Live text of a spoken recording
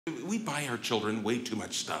We buy our children way too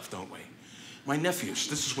much stuff, don't we? My nephews,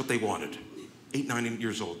 this is what they wanted. 8, 9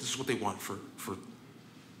 years old. This is what they want for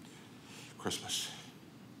Christmas.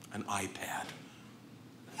 An iPad.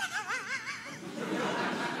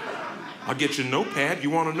 I'll get you a notepad. You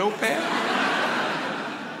want a notepad?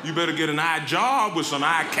 You better get an iJob with some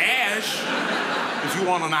iCash if you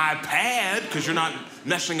want an iPad, because you're not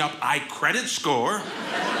messing up iCredit score.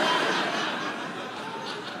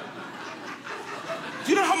 Do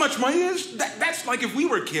you know how much money is? That's like if we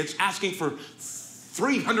were kids asking for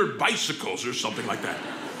 300 bicycles or something like that.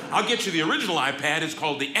 I'll get you the original iPad. It's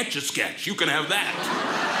called the Etch-a-Sketch. You can have that.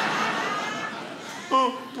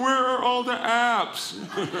 Oh, where are all the apps?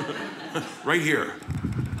 Right here.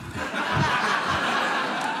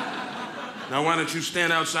 Now, why don't you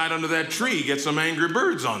stand outside under that tree, get some Angry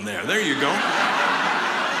Birds on there. There you go.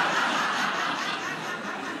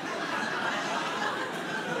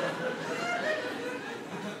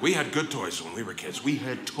 We had good toys when we were kids. We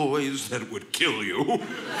had toys that would kill you.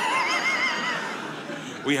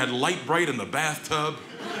 We had Light Bright in the bathtub.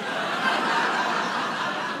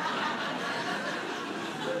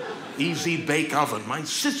 Easy Bake Oven. My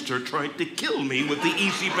sister tried to kill me with the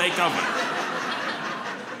Easy Bake Oven.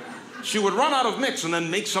 She would run out of mix and then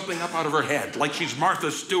make something up out of her head, like she's Martha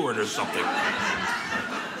Stewart or something.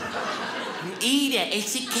 Eat it,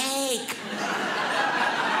 it's a cake.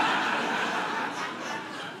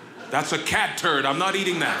 That's a cat turd. I'm not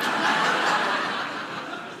eating that.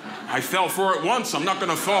 I fell for it once. I'm not going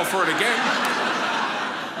to fall for it again.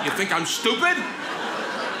 You think I'm stupid?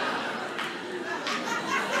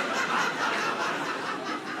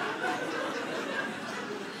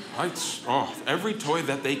 Every toy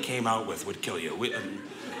that they came out with would kill you.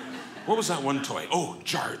 What was that one toy? Oh,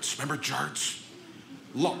 jarts. Remember jarts?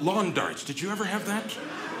 Lawn darts. Did you ever have that?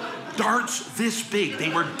 Darts this big. They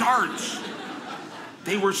were darts.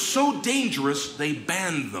 They were so dangerous, they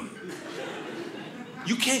banned them.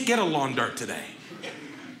 You can't get a lawn dart today.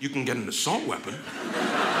 You can get an assault weapon.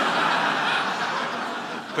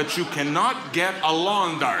 But you cannot get a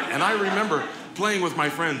lawn dart. And I remember playing with my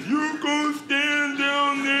friends. You go stand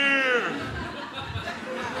down there.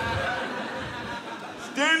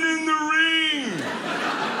 Stand in the ring.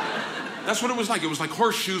 That's what it was like. It was like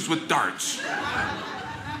horseshoes with darts.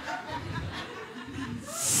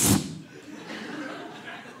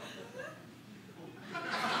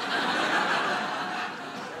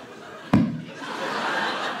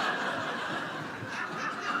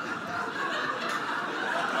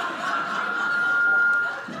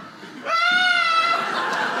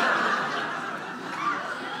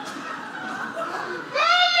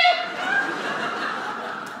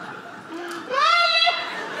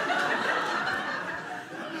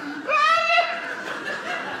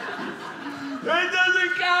 That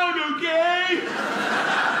doesn't count, okay?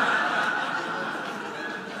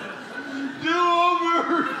 Do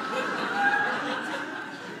over.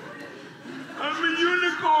 I'm a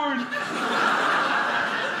unicorn.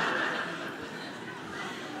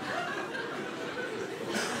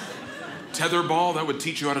 Tetherball, that would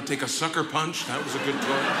teach you how to take a sucker punch. That was a good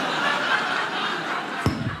toy.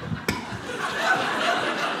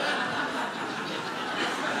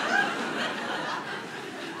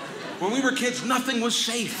 When we were kids, nothing was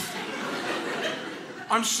safe.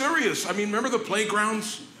 I'm serious. I mean, remember the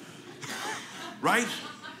playgrounds? Right?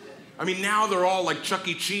 I mean, now they're all like Chuck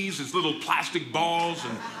E. Cheese. It's little plastic balls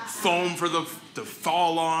and foam for to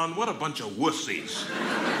fall on. What a bunch of wussies.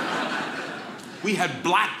 We had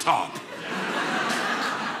blacktop.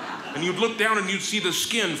 And you'd look down and you'd see the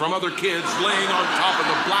skin from other kids laying on top of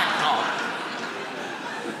the blacktop.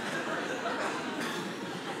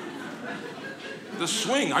 The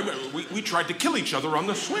swing, we tried to kill each other on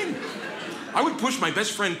the swing. I would push my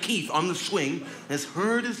best friend Keith on the swing as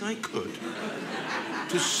hard as I could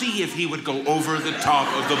to see if he would go over the top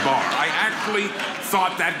of the bar. I actually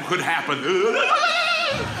thought that could happen.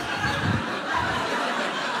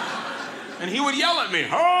 And he would yell at me,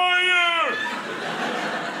 higher!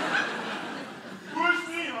 Push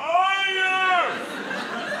me higher!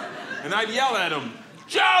 And I'd yell at him,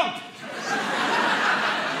 jump!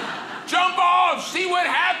 Jump off, see what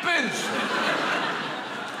happens.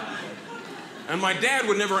 And my dad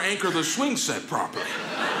would never anchor the swing set properly.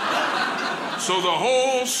 So the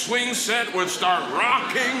whole swing set would start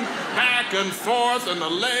rocking back and forth, and the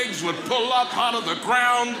legs would pull up out of the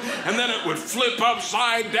ground, and then it would flip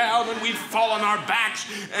upside down, and we'd fall on our backs,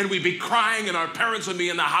 and we'd be crying, and our parents would be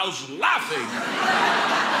in the house laughing.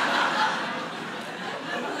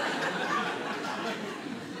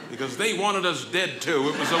 Because they wanted us dead too.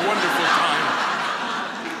 It was a wonderful time.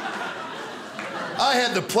 I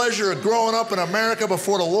had the pleasure of growing up in America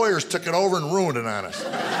before the lawyers took it over and ruined it on us.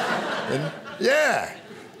 And, yeah.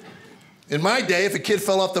 In my day, if a kid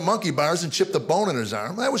fell off the monkey bars and chipped a bone in his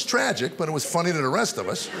arm, that was tragic, but it was funny to the rest of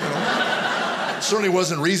us. You know? Certainly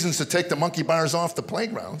wasn't reasons to take the monkey bars off the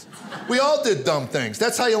playgrounds. We all did dumb things.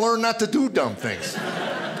 That's how you learn not to do dumb things.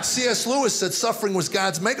 C.S. Lewis said suffering was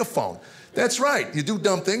God's megaphone. That's right. You do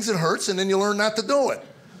dumb things, it hurts, and then you learn not to do it.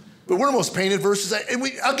 But we're the most painted verses.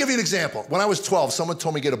 I'll give you an example. When I was 12, someone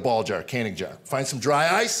told me to get a ball jar, canning jar. Find some dry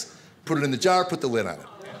ice, put it in the jar, put the lid on it.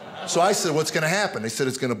 So I said, what's going to happen? They said,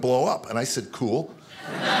 it's going to blow up. And I said, cool.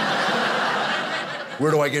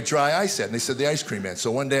 Where do I get dry ice at? And they said, the ice cream man. So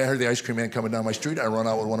one day I heard the ice cream man coming down my street. I run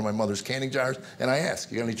out with one of my mother's canning jars, and I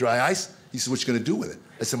asked, you got any dry ice? He said, what you going to do with it?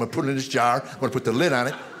 I said, I'm going to put it in this jar, I'm going to put the lid on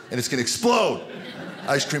it, and it's going to explode.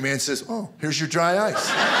 Ice cream man says, oh, here's your dry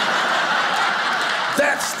ice.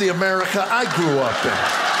 That's the America I grew up in.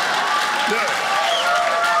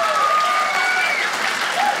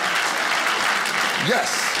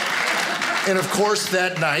 Yes. And of course,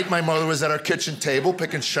 that night, my mother was at our kitchen table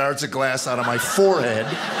picking shards of glass out of my forehead.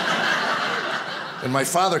 And my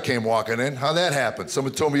father came walking in. How'd that happen?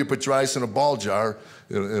 Someone told me you put dry ice in a ball jar,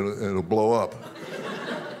 it'll blow up.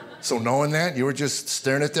 So knowing that, you were just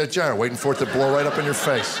staring at that jar, waiting for it to blow right up in your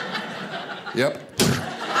face. Yep.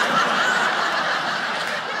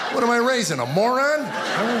 What am I raising, a moron?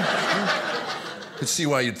 Could see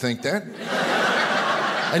why you'd think that.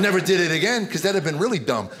 I never did it again, because that'd have been really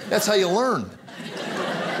dumb. That's how you learn.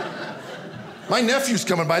 My nephew's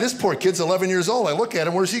coming by. This poor kid's 11 years old. I look at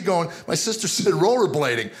him, where's he going? My sister said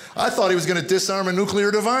rollerblading. I thought he was gonna disarm a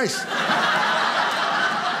nuclear device.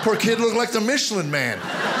 Poor kid looked like the Michelin Man.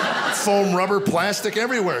 Foam, rubber, plastic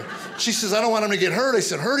everywhere. She says, I don't want him to get hurt. I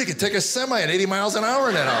said, hurt? He could take a semi at 80 miles an hour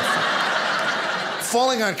in that outfit.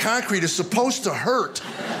 Falling on concrete is supposed to hurt.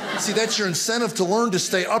 See, that's your incentive to learn to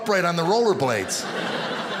stay upright on the rollerblades.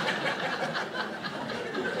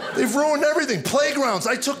 They've ruined everything. Playgrounds.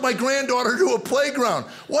 I took my granddaughter to a playground.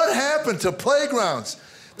 What happened to playgrounds?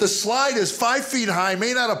 The slide is 5 feet high,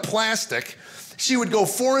 made out of plastic. She would go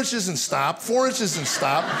 4 inches and stop, 4 inches and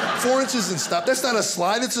stop, 4 inches and stop. That's not a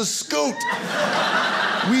slide, it's a scoot.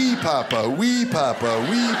 Wee papa, wee papa,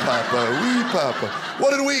 wee papa, wee papa.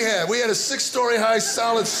 What did we have? We had a 6-story high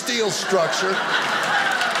solid steel structure.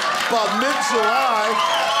 About mid-July,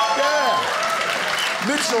 yeah.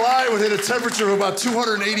 Mid-July would hit a temperature of about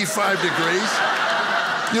 285 degrees.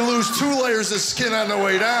 You lose 2 layers of skin on the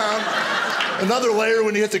way down. Another layer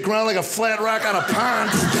when you hit the ground like a flat rock on a pond.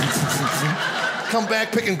 Come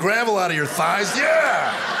back picking gravel out of your thighs,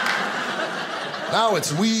 yeah! Now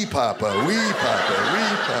it's wee papa, wee papa,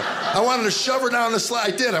 wee papa. I wanted to shove her down the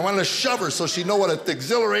slide. I did. I wanted to shove her so she'd know what an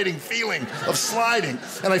exhilarating feeling of sliding.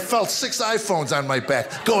 And I felt 6 iPhones on my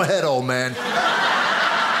back. Go ahead, old man.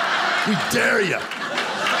 We dare you.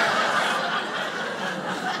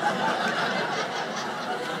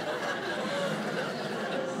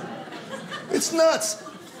 It's nuts.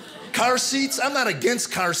 Car seats, I'm not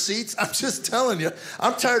against car seats. I'm just telling you,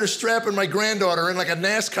 I'm tired of strapping my granddaughter in like a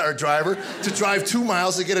NASCAR driver to drive 2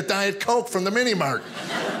 miles to get a Diet Coke from the mini mart.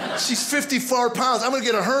 She's 54 pounds. I'm gonna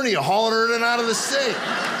get a hernia hauling her in and out of the state.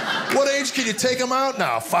 What age can you take them out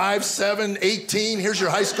now? 5, 7, 18? Here's your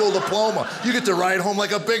high school diploma. You get to ride home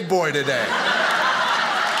like a big boy today.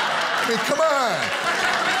 I mean, come on.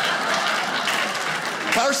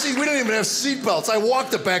 Car seat, we didn't even have seat belts. I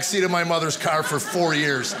walked the back seat of my mother's car for 4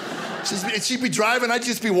 years. She'd be driving, I'd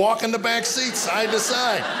just be walking the back seat side to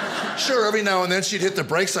side. Sure, every now and then she'd hit the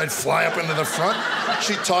brakes, I'd fly up into the front.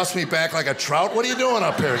 She'd toss me back like a trout. What are you doing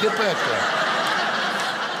up here? Get back there.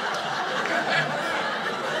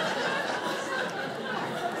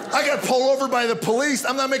 I got pulled over by the police.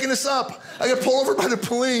 I'm not making this up. I got pulled over by the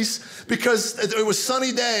police because it was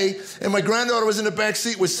sunny day and my granddaughter was in the back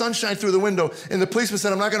seat with sunshine through the window, and the policeman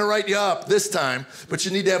said, I'm not gonna write you up this time, but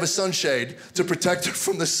you need to have a sunshade to protect her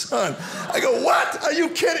from the sun. I go, what? Are you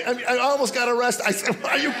kidding? I mean, I almost got arrested. I said,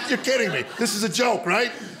 you're kidding me. This is a joke,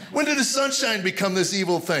 right? When did the sunshine become this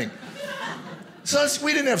evil thing?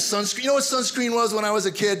 We didn't have sunscreen. You know what sunscreen was when I was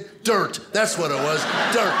a kid? Dirt. That's what it was,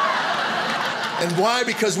 dirt. And why?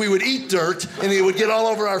 Because we would eat dirt and it would get all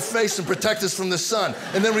over our face and protect us from the sun.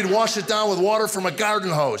 And then we'd wash it down with water from a garden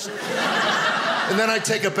hose. And then I'd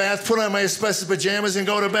take a bath, put on my asbestos pajamas and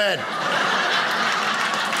go to bed.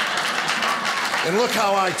 And look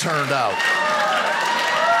how I turned out.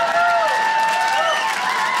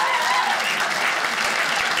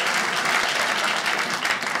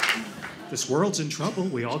 This world's in trouble.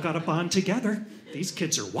 We all got to bond together. These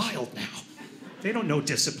kids are wild now. They don't know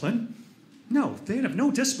discipline. No, they have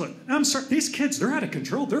no discipline. I'm sorry, these kids, they're out of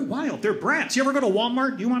control. They're wild. They're brats. You ever go to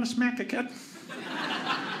Walmart? You want to smack a kid?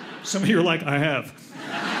 Some of you are like, I have.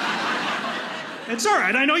 It's all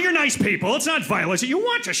right. I know you're nice people. It's not violence. You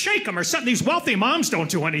want to shake them or something. These wealthy moms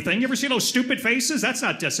don't do anything. You ever see those stupid faces? That's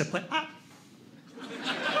not discipline.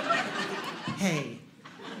 Hey.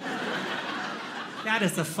 That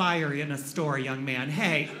is a fire in a store, young man.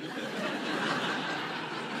 Hey.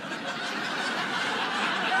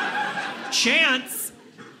 Chance.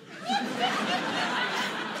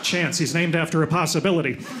 Chance, he's named after a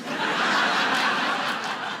possibility.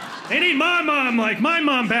 They need my mom like my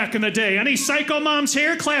mom back in the day. Any psycho moms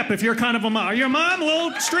here? Clap if you're kind of a mom. Are your mom a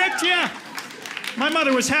little strict? Yeah. My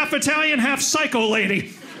mother was half Italian, half psycho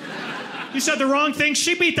lady. You said the wrong thing.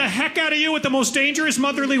 She beat the heck out of you with the most dangerous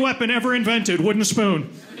motherly weapon ever invented, wooden spoon.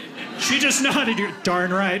 She just nodded. You're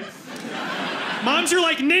darn right. Moms are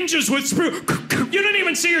like ninjas with spoon. You didn't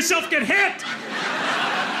even see yourself get hit.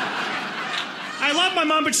 I love my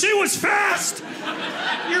mom, but she was fast.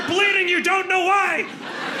 You're bleeding, you don't know why.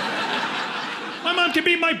 My mom could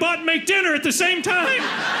beat my butt and make dinner at the same time.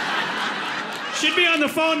 She'd be on the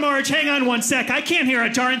phone, Marge. Hang on one sec. I can't hear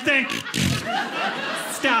a darn thing.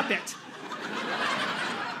 Stop it.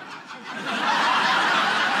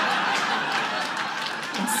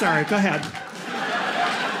 I'm sorry, go ahead.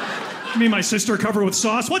 Me and my sister covered with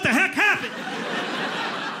sauce. What the heck happened?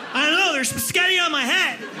 I don't know, there's spaghetti on my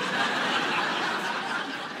head.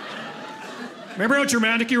 Remember how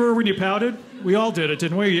dramatic you were when you pouted? We all did it,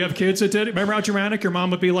 didn't we? You have kids that did it. Remember how dramatic your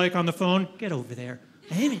mom would be like on the phone? Get over there.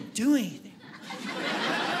 I didn't do anything.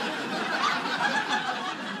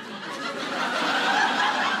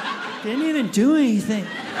 Didn't even do anything.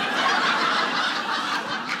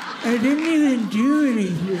 I didn't even do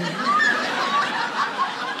anything.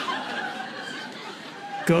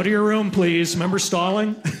 Go to your room, please. Remember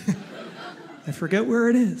stalling? I forget where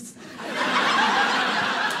it is.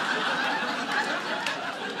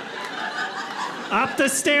 Up the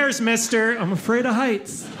stairs, mister. I'm afraid of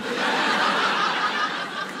heights.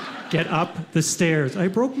 Get up the stairs. I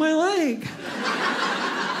broke my leg.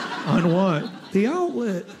 On what? The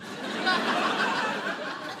outlet.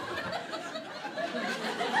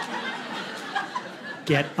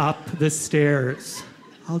 Get up the stairs.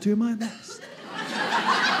 I'll do my best.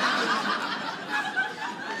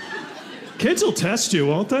 Kids will test you,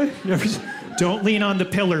 won't they? Don't lean on the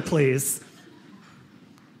pillar, please.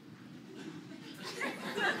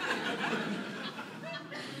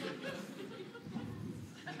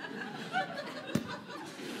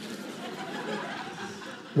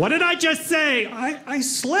 What did I just say? I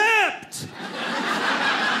slipped.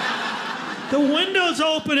 The window's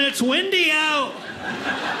open, it's windy out.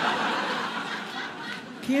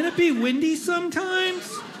 Can't it be windy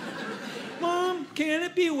sometimes? Mom, can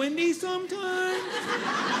it be windy sometimes?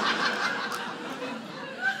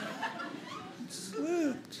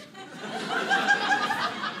 Slipped.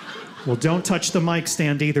 Well, don't touch the mic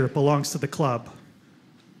stand either. It belongs to the club.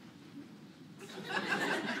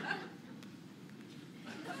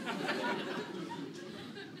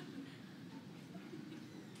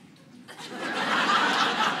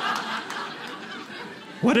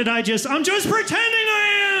 What did I just... I'm just pretending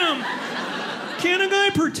I am! Can't a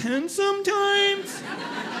guy pretend sometimes?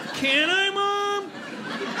 Can I, Mom?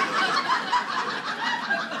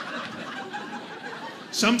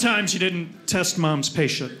 Sometimes you didn't test Mom's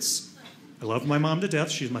patience. I love my mom to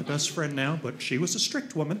death. She's my best friend now, but she was a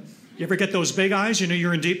strict woman. You ever get those big eyes? You know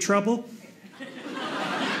you're in deep trouble?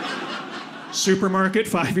 Supermarket,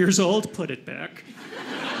 5 years old, put it back.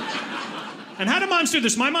 And how do moms do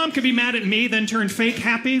this? My mom could be mad at me, then turn fake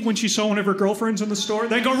happy when she saw one of her girlfriends in the store,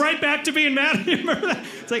 then go right back to being mad at me. Remember that?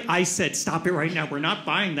 It's like, I said, stop it right now. We're not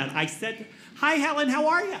buying that. I said, hi, Helen, how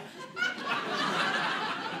are you?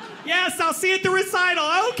 Yes, I'll see you at the recital.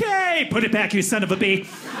 Okay. Put it back, you son of a bee.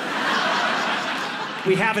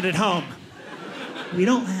 We have it at home. We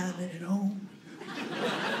don't have it at home.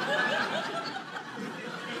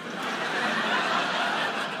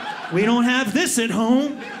 We don't have this at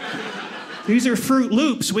home. These are Fruit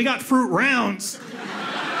Loops. We got Fruit Rounds.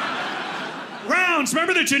 Rounds,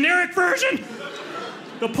 remember the generic version?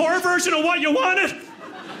 The poor version of what you wanted?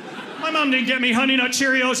 My mom didn't get me Honey Nut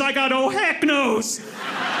Cheerios. I got oh heck no's.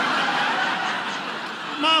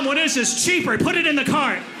 Mom, what is this? Cheaper. Put it in the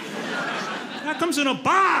cart. That comes in a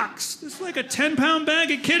box. This is like a 10-pound bag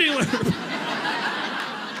of kitty litter.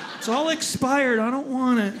 It's all expired. I don't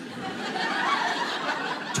want it.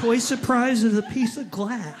 Toy Surprise is a piece of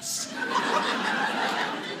glass.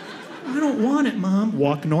 I don't want it, Mom.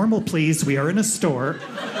 Walk normal, please. We are in a store.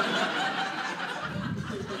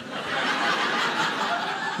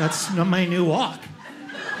 That's my new walk.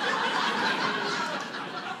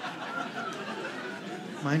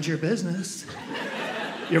 Mind your business.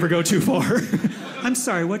 You ever go too far? I'm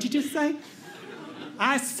sorry, what'd you just say?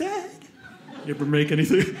 I said. You ever make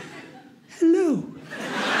anything? Hello.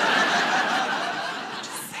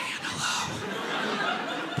 Just saying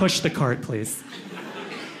hello. Push the cart, please.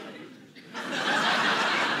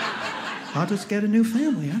 I'll just get a new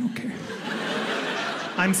family, I don't care.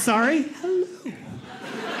 I'm sorry? Hello.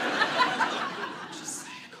 Just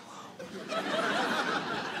saying hello.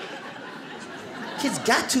 Kids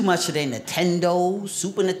got too much of their Nintendo,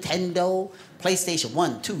 Super Nintendo, PlayStation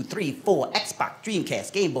 1, 2, 3, 4, Xbox,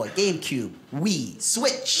 Dreamcast, Game Boy, GameCube, Wii,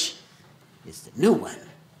 Switch. It's the new one.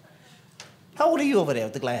 How old are you over there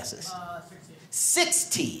with the glasses?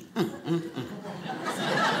 16. 16.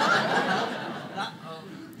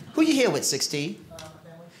 Who you here with, 16?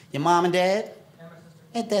 Your mom and dad?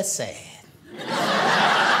 Ain't that sad?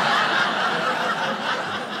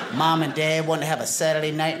 Mom and dad wanted to have a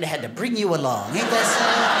Saturday night and they had to bring you along. Ain't that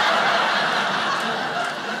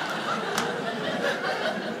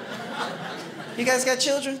sad? You guys got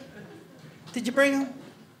children? Did you bring them?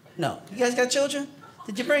 No. You guys got children?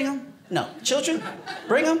 Did you bring them? No. Children?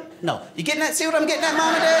 Bring them? No. You getting that? See what I'm getting at,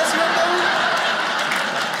 mom and dad? See what I'm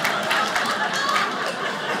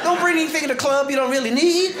doing? Don't bring anything to the club you don't really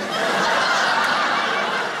need.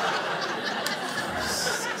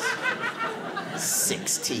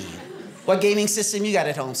 $16. What gaming system you got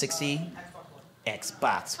at home, 16?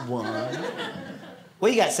 Xbox One.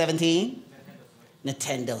 What you got, 17?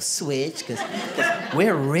 Nintendo Switch, because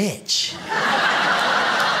we're rich.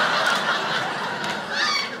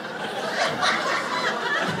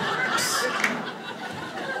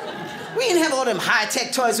 We didn't have all them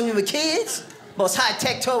high-tech toys when we were kids. Most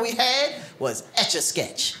high-tech toy we had was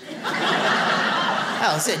Etch-a-Sketch.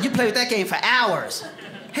 Oh, shit, you play with that game for hours.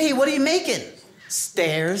 Hey, what are you making?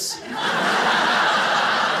 Stairs.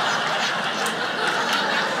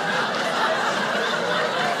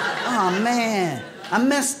 Oh, man, I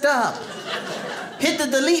messed up. Hit the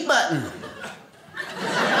delete button.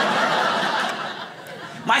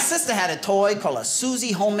 My sister had a toy called a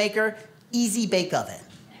Susie Homemaker Easy Bake Oven.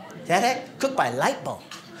 That heck? Cooked by light bulb.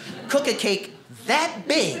 Cook a cake that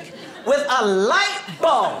big with a light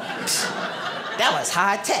bulb. That was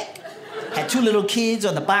high tech. Had two little kids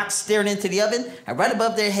on the box staring into the oven, and right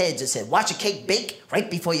above their heads it said, "Watch a cake bake right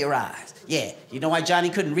before your eyes." Yeah, you know why Johnny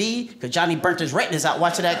couldn't read? Because Johnny burnt his retinas out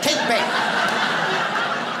watching that cake bake.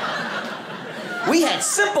 We had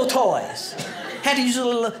simple toys. Had to use a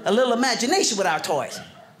little imagination with our toys.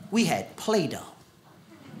 We had Play-Doh.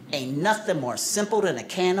 Ain't nothing more simple than a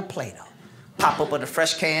can of Play-Doh. Pop open a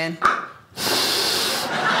fresh can.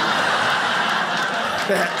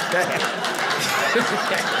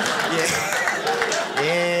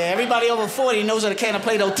 Yeah, everybody over 40 knows what a can of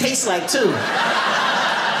Play-Doh tastes like, too.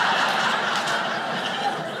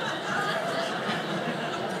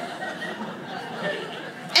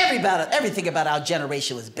 Everything about our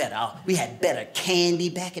generation was better. We had better candy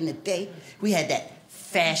back in the day. We had that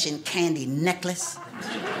fashion candy necklace.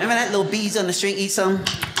 Remember that little beads on the string? Eat some,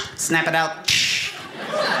 snap it out.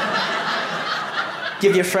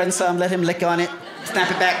 Give your friend some, let him lick on it,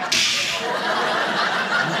 snap it back.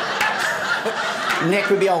 Neck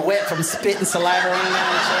would be all wet from spit and saliva running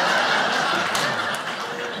down the chest.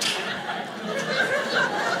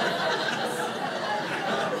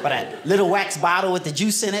 But that little wax bottle with the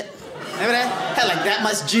juice in it. Remember that? Had like that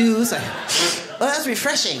much juice. Oh, that's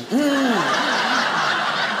refreshing.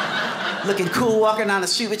 Looking cool walking down the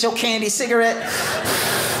street with your candy cigarette.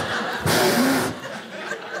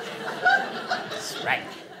 That's right.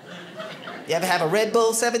 You ever have a Red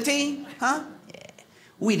Bull 17? Huh? Yeah.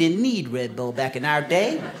 We didn't need Red Bull back in our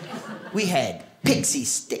day. We had Pixie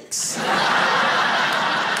Sticks.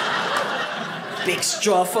 Big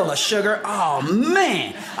straw full of sugar. Oh,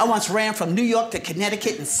 man. I once ran from New York to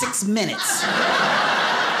Connecticut in 6 minutes.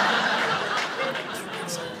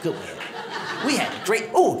 Good one. We had great...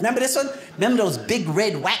 Oh, remember this one? Remember those big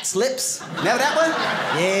red wax lips? Remember that one?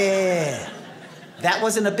 Yeah. That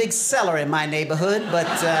wasn't a big seller in my neighborhood, but...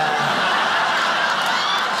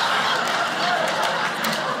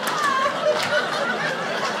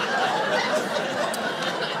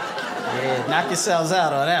 Yeah, knock yourselves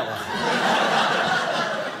out on that one.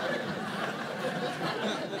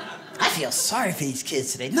 I feel sorry for these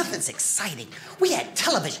kids today. Nothing's exciting. We had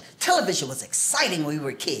television. Television was exciting when we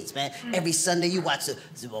were kids, man. Every Sunday you watch the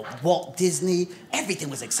Walt Disney. Everything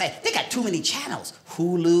was exciting. They got too many channels.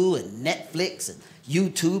 Hulu and Netflix and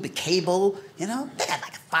YouTube and cable, you know? They got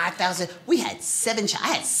like 5,000. We had 7 channels.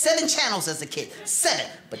 I had 7 channels as a kid. 7.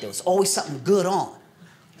 But there was always something good on.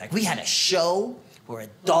 Like we had a show where a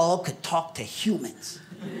dog could talk to humans.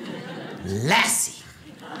 Lassie.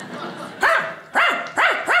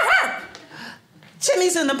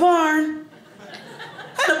 Jimmy's in the barn, and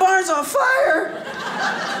the barn's on fire.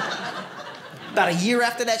 About a year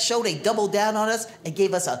after that show, they doubled down on us and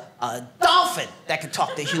gave us a dolphin that could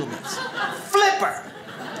talk to humans. Flipper.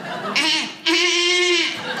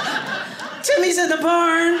 Jimmy's in the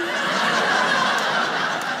barn.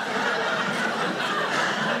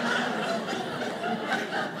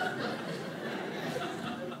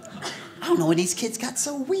 I don't know when these kids got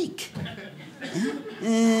so weak.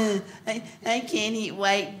 I can't eat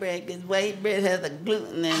white bread because white bread has a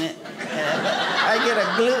gluten in it. I get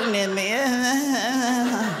a gluten in me.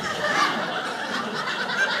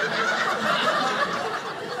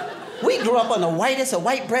 We grew up on the whitest of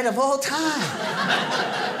white bread of all time.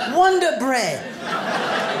 Wonder Bread.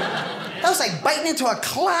 That was like biting into a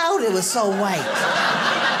cloud, it was so white.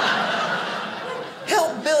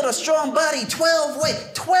 Help build a strong body 12 ways.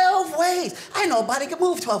 12 ways. I know a body can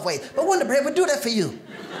move 12 ways, but Wonder Bread would do that for you.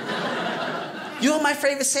 You know what my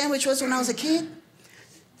favorite sandwich was when I was a kid?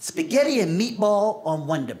 Spaghetti and meatball on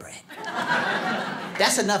Wonder Bread.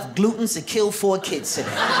 That's enough gluten to kill 4 kids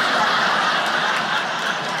today.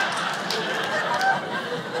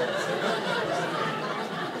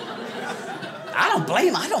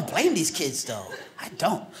 I don't blame these kids though. I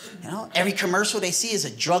don't. You know, every commercial they see is a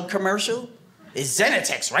drug commercial. It's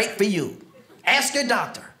Xanatex right for you. Ask your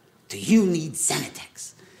doctor, do you need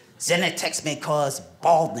Xanatex? Xanatex may cause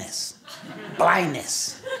baldness,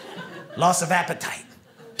 blindness, loss of appetite,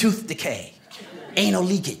 tooth decay, anal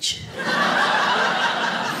leakage. Man,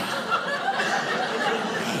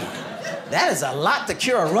 that is a lot to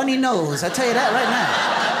cure a runny nose, I tell you that right now.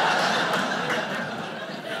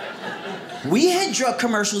 We had drug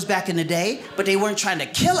commercials back in the day, but they weren't trying to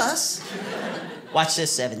kill us. Watch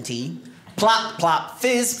this, 17. Plop, plop,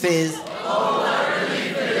 fizz, fizz. Oh,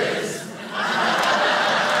 fizz.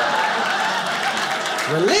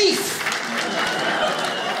 Relief.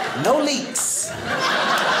 No leaks.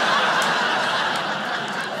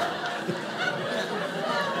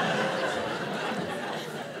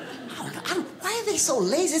 Why are they so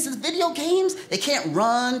lazy? This is video games. They can't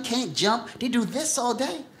run, can't jump. They do this all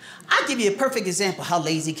day. I'll give you a perfect example how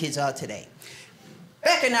lazy kids are today.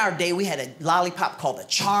 Back in our day, we had a lollipop called the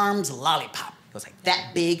Charms Lollipop. It was like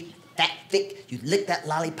that big, that thick. You lick that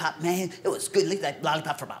lollipop, man. It was good. You lick that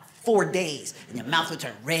lollipop for about 4 days, and your mouth would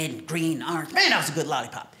turn red and green and orange. Man, that was a good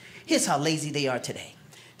lollipop. Here's how lazy they are today.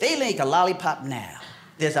 They make a lollipop now.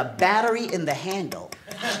 There's a battery in the handle,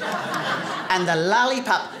 and the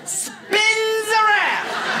lollipop spins around.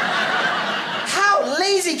 How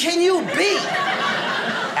lazy can you be?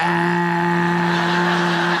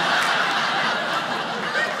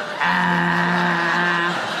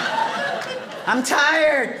 I'm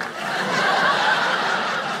tired.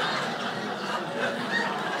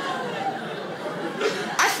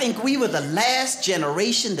 I think we were the last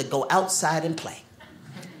generation to go outside and play.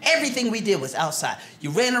 Everything we did was outside.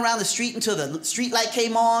 You ran around the street until the street light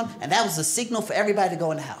came on, and that was the signal for everybody to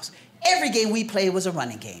go in the house. Every game we played was a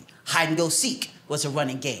running game. Hide and go seek was a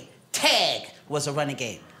running game. Tag was a running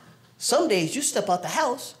game. Some days you step out the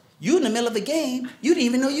house, you in the middle of a game, you didn't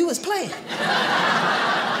even know you was playing.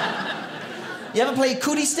 You ever played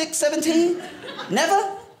cootie stick 17?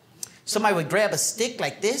 Never? Somebody would grab a stick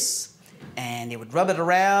like this, and they would rub it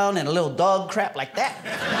around in a little dog crap like that.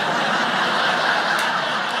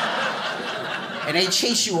 And they'd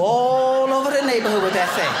chase you all over the neighborhood with that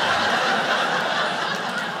thing.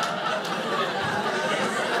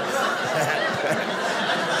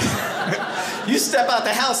 You step out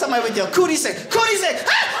the house, somebody with your cootie stick, cootie stick! Ah,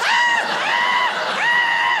 ah, ah.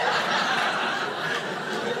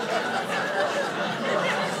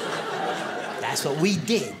 That's what we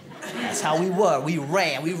did. That's how we were. We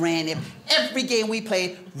ran every game we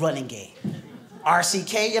played, running game.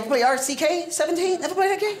 RCK, you ever play RCK 17? Ever play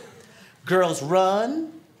that game? Girls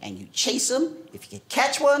run, and you chase them. If you could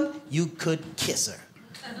catch one, you could kiss her.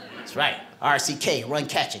 That's right, RCK, run,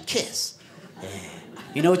 catch, and kiss. Yeah.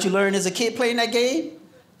 You know what you learn as a kid playing that game?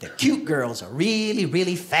 The cute girls are really,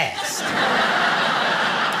 really fast.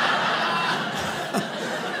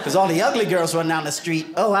 Because all the ugly girls run down the street.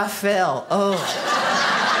 Oh, I fell. Oh.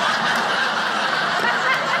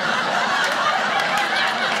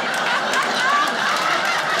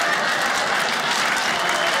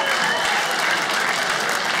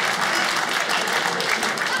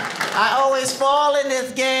 I always fall in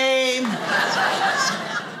this game.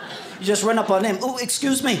 You just run up on them. Ooh,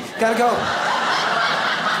 excuse me, gotta go.